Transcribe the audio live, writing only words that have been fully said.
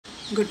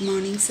Good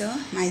morning, sir.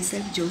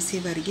 Myself,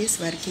 Josie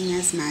Varghese, working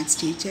as maths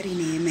teacher in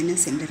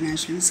AMNS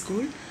International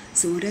School,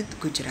 Surat,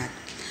 Gujarat.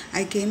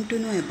 I came to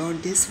know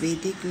about this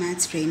Vedic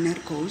maths trainer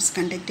course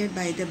conducted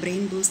by the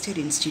Brain Booster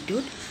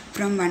Institute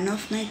from one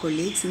of my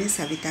colleagues, Ms.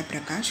 Savita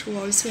Prakash, who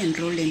also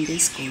enrolled in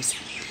this course.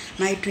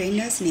 My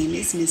trainer's name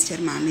is Mr.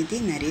 Mamidi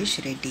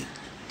Naresh Reddy.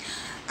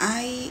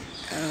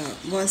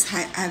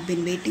 I've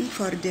been waiting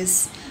for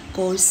this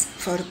course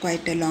for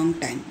quite a long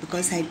time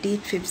because I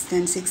teach 5th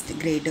and 6th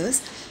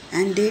graders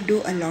and they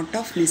do a lot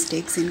of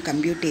mistakes in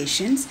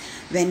computations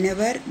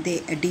whenever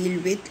they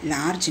deal with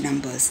large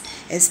numbers,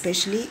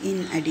 especially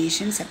in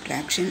addition,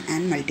 subtraction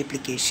and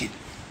multiplication.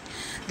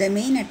 The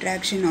main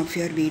attraction of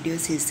your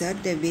videos is, sir,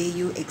 the way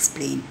you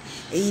explain.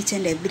 Each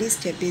and every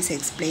step is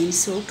explained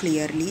so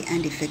clearly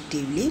and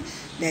effectively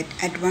that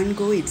at one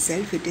go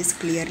itself it is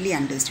clearly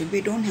understood.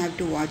 We don't have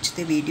to watch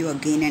the video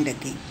again and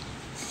again.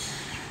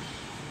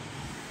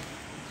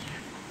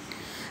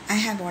 I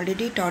have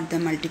already taught the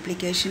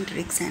multiplication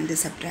tricks and the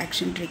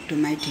subtraction trick to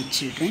my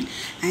children,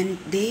 and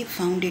they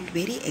found it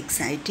very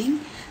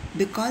exciting.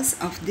 Because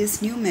of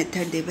this new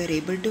method, they were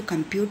able to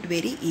compute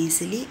very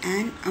easily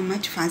and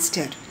much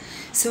faster.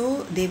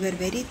 So they were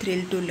very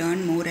thrilled to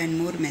learn more and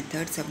more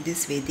methods of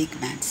this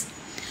Vedic maths.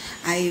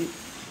 I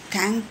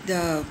thank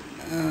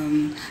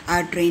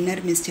our trainer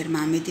Mr.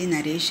 Mamidi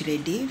Naresh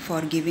Reddy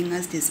for giving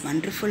us this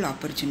wonderful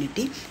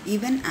opportunity.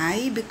 Even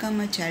I become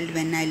a child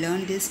when I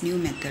learn these new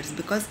methods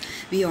because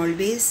we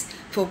always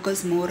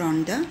focus more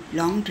on the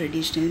long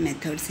traditional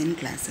methods in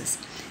classes.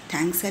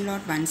 Thanks a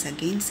lot once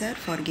again, sir,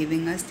 for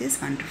giving us this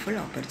wonderful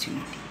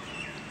opportunity.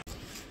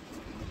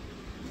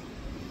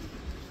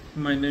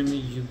 My name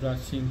is Yuvraj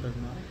Singh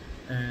Parmar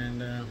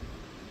and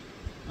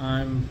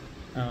I'm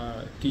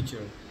a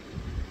teacher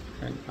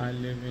and I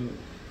live in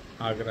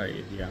Agra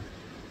area.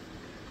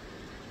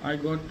 I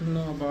got to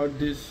know about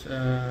this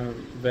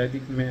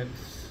Vedic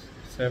Maths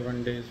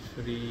 7 days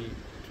free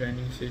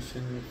training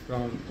session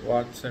from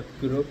WhatsApp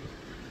group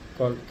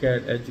called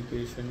CAD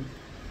Education,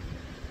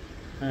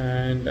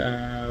 and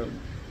I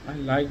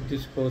like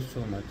this course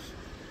so much.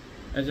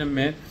 As a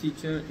math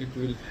teacher, it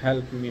will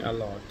help me a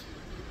lot.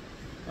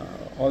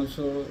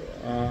 Also,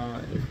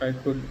 if I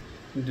could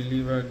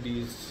deliver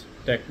these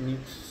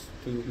techniques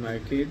to my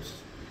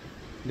kids,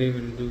 they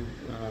will do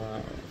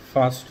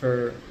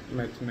faster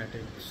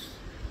mathematics.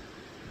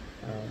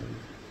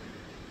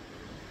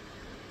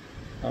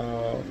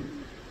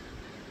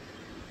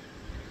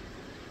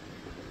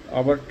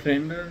 Our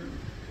trainer,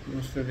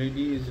 Mr.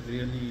 Reddy, is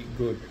really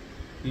good.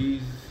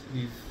 His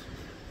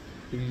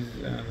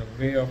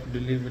way of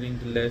delivering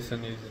the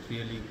lesson is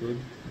really good.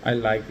 I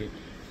like it.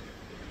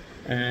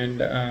 And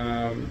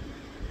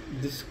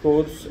this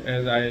course,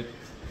 as I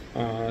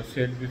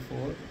said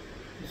before,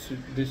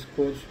 this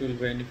course will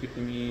benefit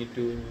me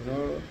to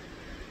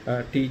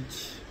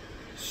teach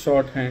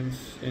shorthands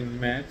in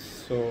maths,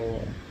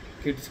 so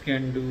kids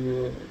can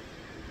do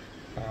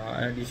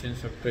addition,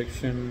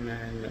 subtraction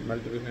and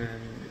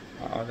multiplication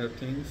and other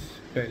things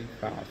very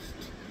fast.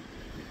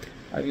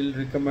 I will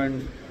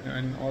recommend,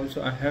 and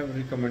also I have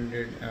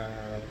recommended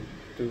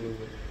to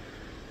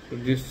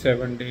this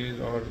 7 days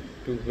or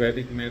to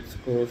Vedic Maths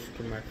course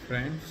to my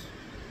friends,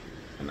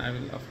 and I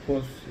will of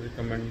course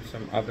recommend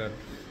some others.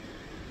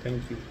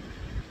 Thank you.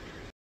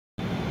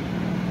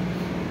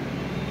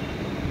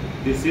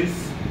 This is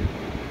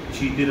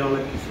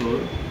Chitirala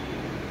Kishore.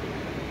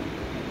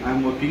 I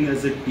am working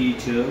as a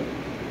teacher.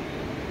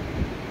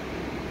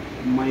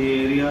 My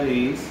area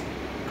is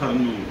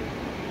Karnool.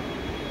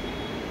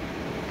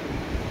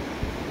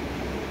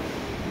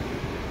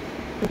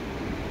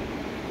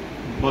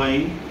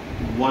 By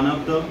one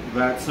of the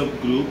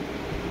WhatsApp group,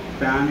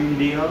 Pan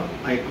India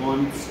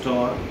Icon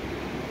Star.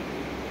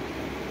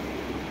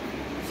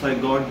 So I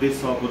got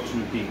this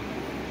opportunity.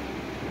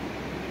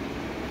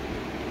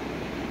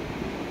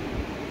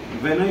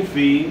 When I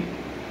feel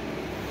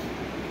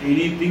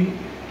anything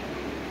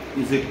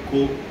is a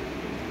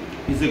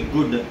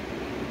good,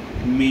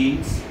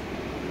 means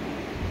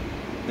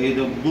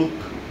either book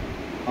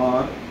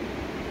or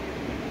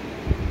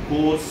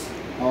course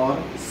or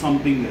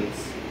something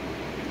else.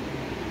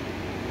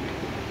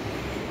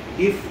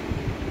 If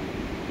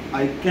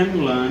I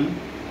can learn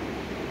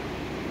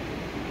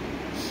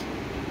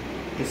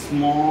a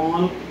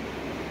small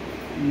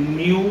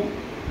new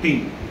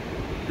thing,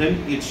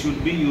 then it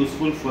should be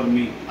useful for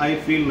me. I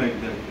feel like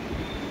that.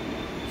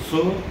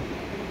 So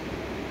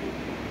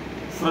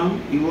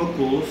from your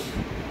course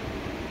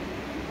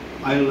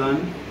I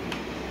learned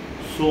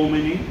so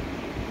many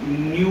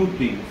new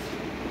things.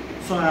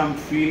 So I am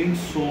feeling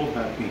so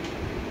happy.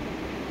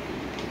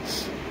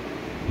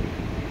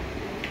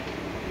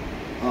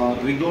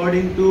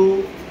 Regarding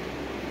to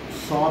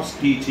source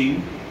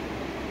teaching,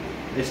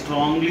 I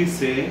strongly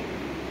say,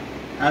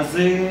 as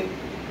a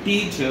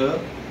teacher,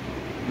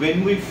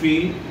 when we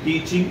feel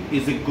teaching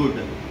is a good,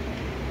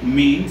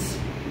 means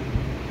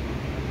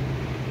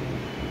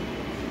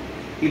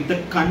if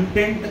the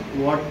content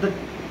what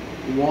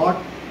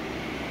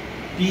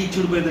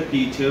teached by the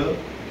teacher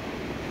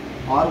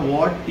or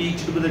what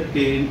teached by the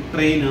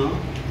trainer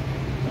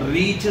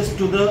reaches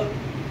to the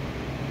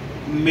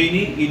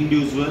many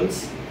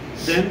individuals,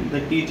 then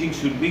the teaching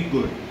should be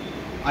good.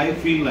 I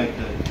feel like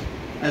that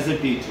as a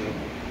teacher.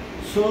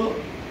 So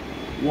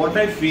what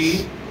I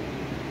feel,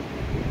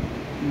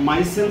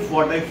 myself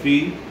what I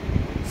feel,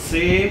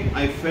 same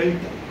I felt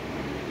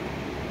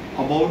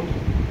about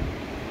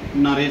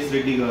Naresh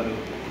Reddy Garu.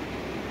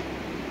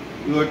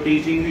 Your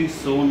teaching is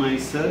so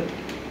nice, sir.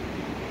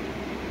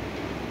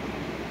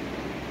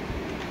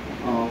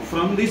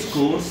 From this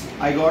course,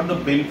 I got the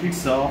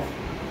benefits of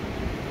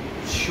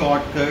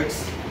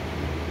shortcuts,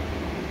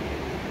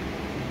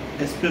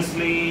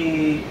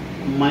 especially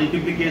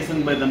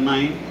multiplication by the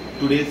 9,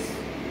 today's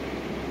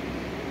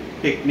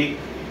technique,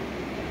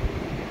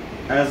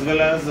 as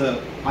well as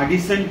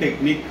addition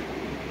technique.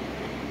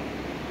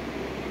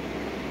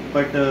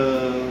 But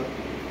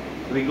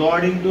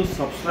regarding to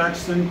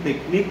subtraction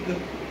technique,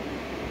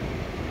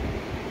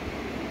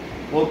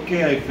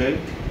 okay I felt.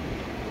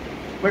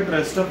 But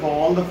rest of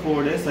all the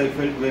 4 days I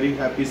felt very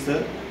happy,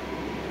 sir.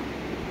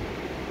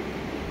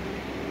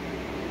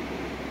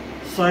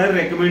 So I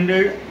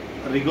recommended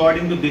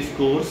regarding to this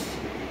course,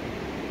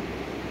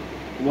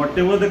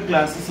 whatever the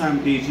classes I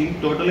am teaching,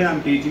 totally I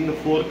am teaching the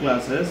 4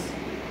 classes.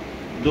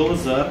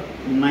 Those are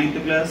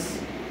 9th class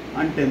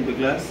and 10th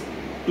class,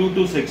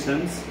 2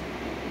 sections.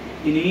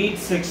 In each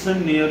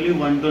section nearly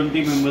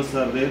 120 members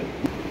are there.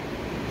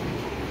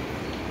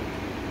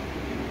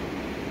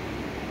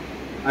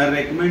 I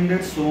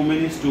recommended so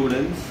many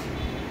students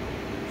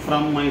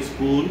from my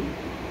school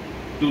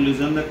to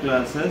listen the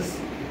classes.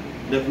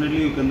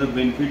 Definitely you can the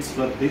benefits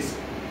for this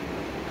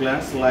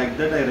class. Like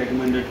that I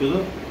recommended to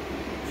the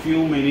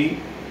few many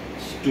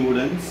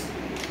students.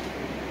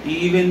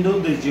 Even though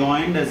they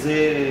joined as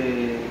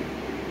a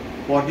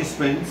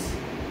participants,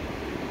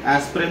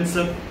 aspirants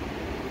of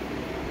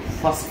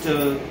first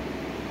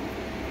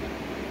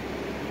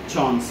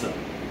chance.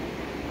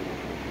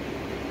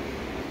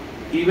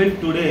 Even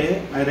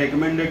today I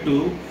recommended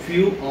to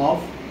few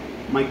of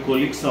my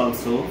colleagues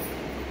also.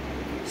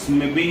 So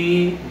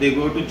maybe they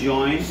go to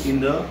join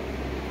in the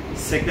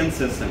second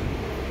session.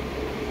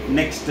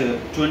 Next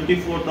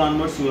 24th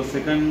onwards your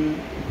second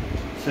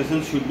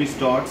session should be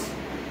starts.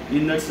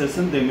 In that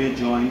session they may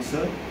join,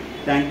 sir.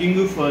 Thanking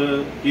you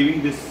for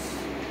giving this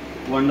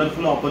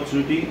wonderful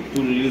opportunity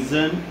to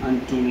listen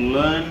and to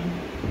learn,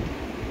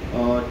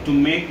 to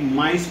make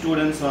my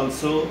students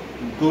also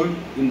good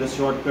in the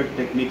shortcut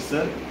techniques,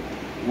 sir.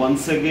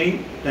 Once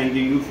again,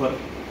 thanking you for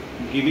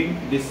giving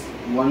this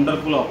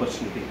wonderful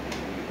opportunity.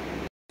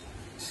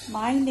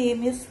 My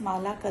name is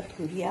Mala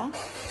Kathuria.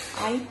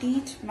 I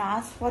teach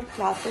maths for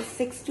classes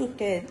 6 to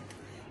 10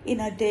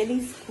 in a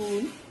Delhi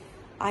school.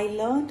 I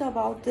learned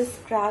about this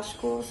crash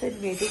course in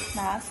Vedic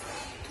maths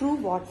through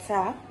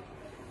WhatsApp.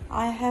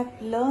 I have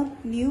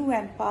learned new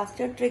and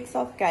faster tricks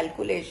of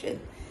calculation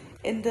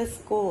in this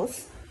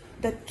course.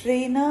 The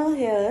trainer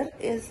here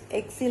is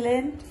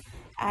excellent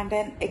and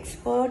an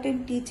expert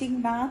in teaching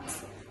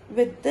maths.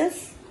 With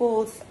this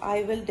course,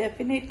 I will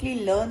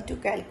definitely learn to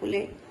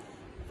calculate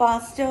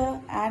faster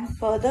and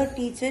further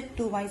teach it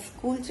to my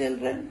school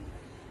children.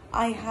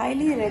 I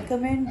highly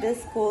recommend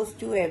this course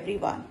to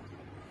everyone.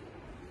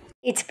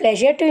 It's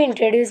pleasure to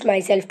introduce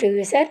myself to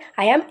you, sir.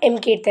 I am M.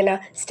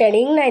 Kirtana,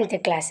 studying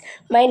 9th class.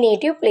 My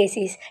native place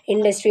is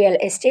Industrial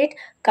Estate,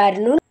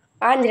 Karnool,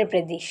 Andhra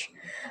Pradesh.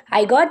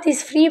 I got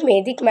this free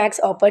Vedic Max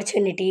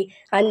opportunity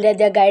under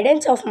the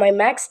guidance of my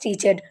Max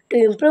teacher to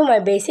improve my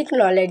basic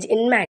knowledge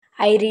in Max.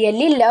 I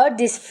really loved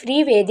this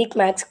free Vedic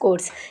Max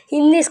course.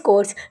 In this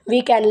course,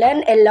 we can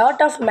learn a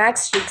lot of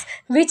Max tricks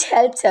which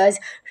helps us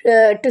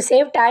to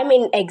save time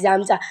in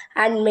exams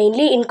and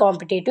mainly in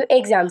competitive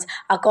exams.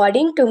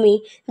 According to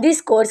me, this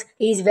course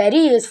is very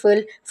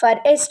useful for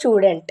a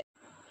student.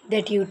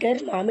 The tutor,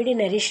 Mamidi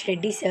Naresh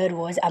Reddy sir,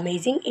 was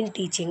amazing in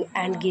teaching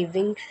and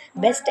giving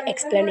best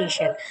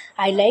explanation.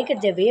 I liked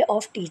the way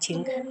of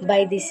teaching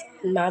by this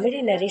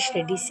Mamidi Naresh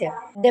Reddy sir.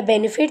 The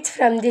benefits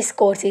from this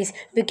course is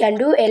we can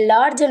do a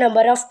large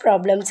number of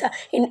problems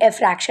in a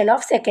fraction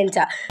of seconds.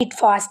 It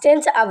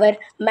fastens our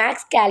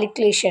max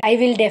calculation. I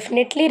will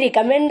definitely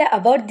recommend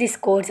about this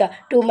course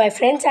to my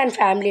friends and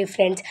family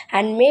friends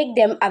and make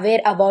them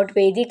aware about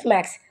Vedic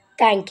Max.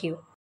 Thank you.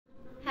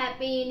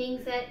 Happy evening,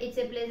 sir. It's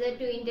a pleasure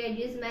to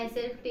introduce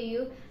myself to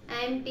you.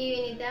 I am T.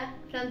 Vinita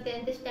from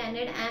 10th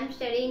standard. I am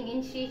studying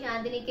in Sri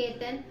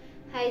Shantiniketan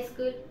High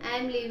School. I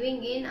am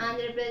living in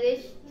Andhra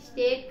Pradesh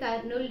State,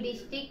 Karnool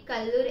District,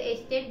 Kallur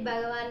Estate,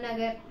 Bhagavan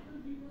Nagar.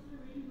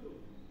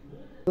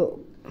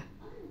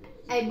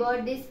 I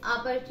bought this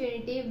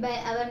opportunity by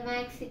our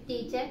Max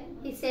teacher.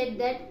 He said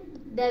that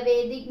the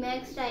Vedic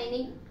Max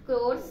training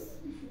course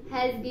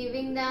has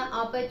given the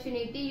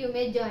opportunity you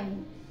may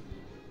join.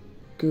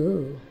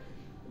 Good.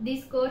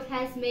 This course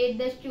has made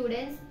the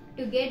students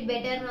to get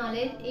better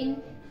knowledge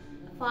in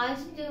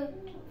fast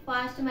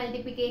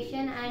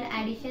multiplication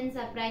and addition,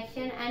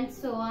 subtraction and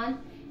so on.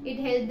 It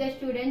helps the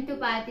student to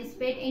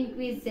participate in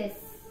quizzes.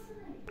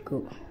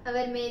 Cool.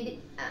 Our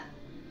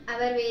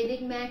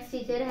Vedic Max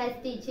teacher has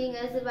teaching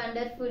us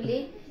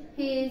wonderfully.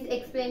 He is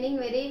explaining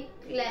very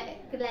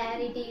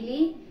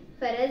clarity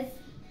for us.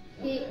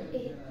 he,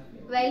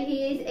 while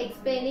he is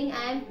explaining,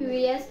 I am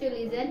curious to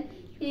listen.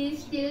 He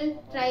is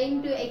still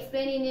trying to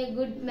explain in a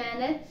good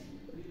manner.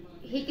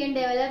 He can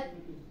develop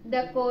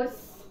the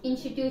course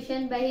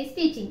institution by his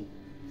teaching.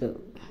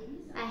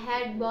 I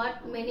had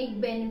bought many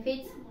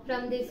benefits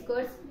from this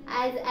course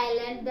as I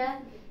learned the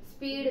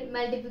speed,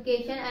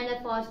 multiplication and the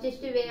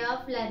fastest way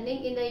of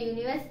learning in the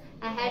universe.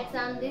 I had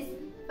some this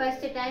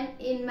first time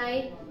in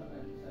my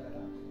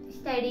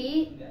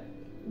study.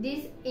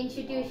 This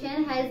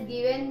institution has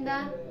given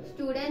the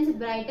students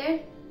brighter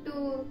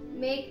to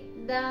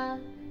make the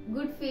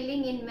good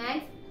feeling in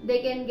maths.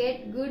 They can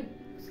get good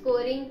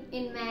scoring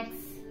in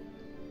maths.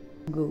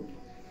 Go.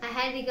 I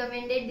had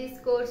recommended this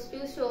course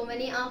to so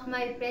many of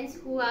my friends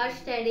who are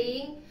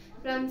studying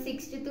from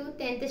 6th to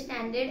 10th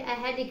standard. I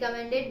had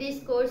recommended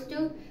this course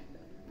to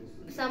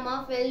some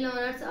of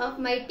well-knowners of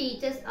my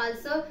teachers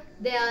also.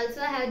 They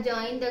also have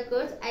joined the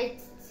course. I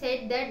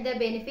said that the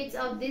benefits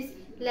of this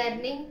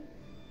learning.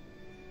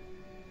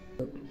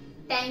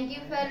 Thank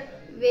you for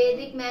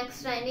Vedic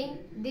Max training.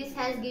 This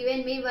has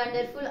given me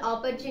wonderful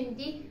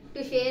opportunity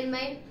to share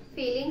my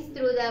feelings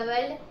through the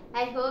world.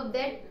 I hope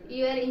that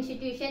your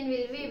institution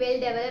will be well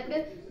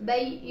developed by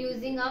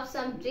using of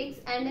some tricks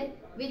and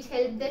which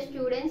help the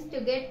students to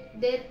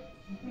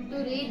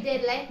lead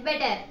their life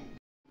better.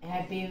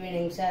 Happy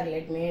evening, sir.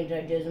 Let me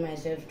introduce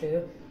myself to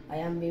you. I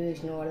am B.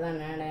 Vishnuvardhan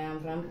and I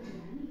am from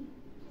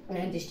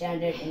 9th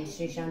standard in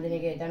Sri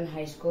Shantiniketan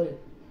High School.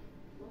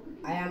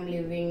 I am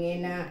living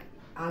in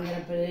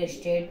Andhra Pradesh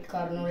state,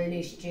 Kallur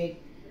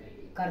district,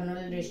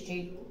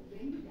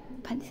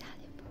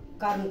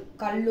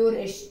 Kallur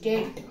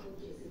estate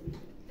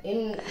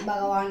in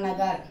Bhagavan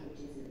Nagar.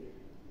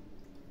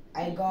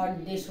 I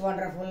got this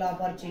wonderful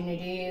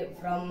opportunity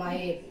from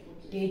my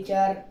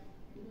teacher.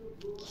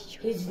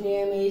 His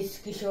name is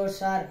Kishore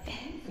sir.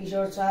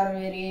 Kishore sir,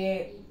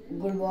 very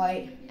good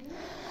boy.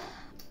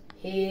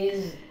 He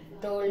is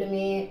told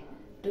me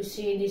to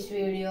see this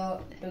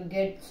video to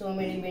get so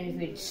many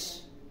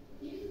benefits.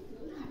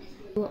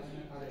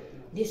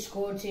 This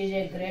course is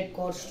a great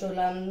course to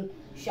learn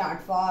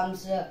short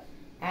forms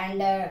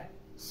and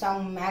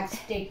some maths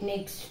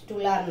techniques to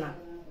learn.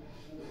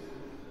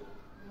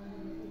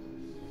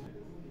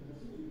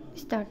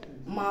 Start.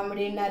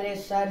 Mamdi Naresh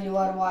sir,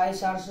 your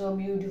voice are so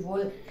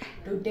beautiful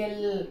to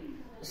tell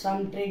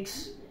some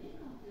tricks.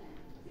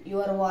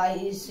 Your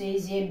voice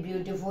is a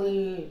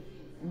beautiful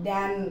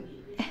than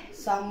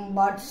some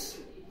birds.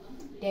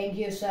 Thank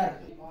you, sir.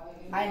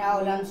 I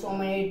have learned so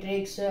many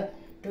tricks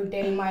to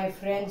tell my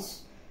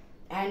friends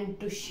and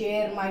to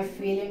share my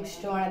feelings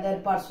to another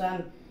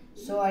person.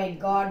 So I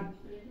got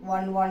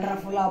one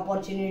wonderful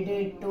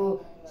opportunity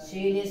to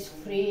see this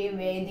free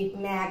Vedic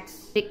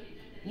Max.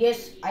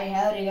 Yes, I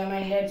have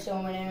recommended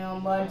so many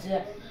members.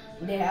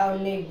 They have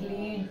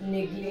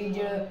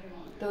neglected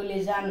to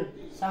listen.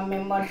 Some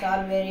members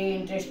are very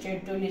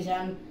interested to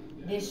listen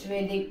this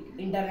Vedic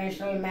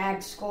International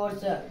Max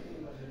course.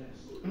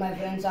 My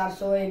friends are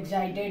so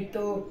excited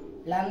to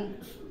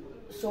learn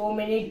so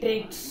many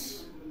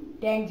tricks.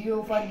 Thank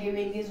you for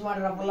giving this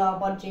wonderful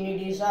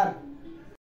opportunity, sir.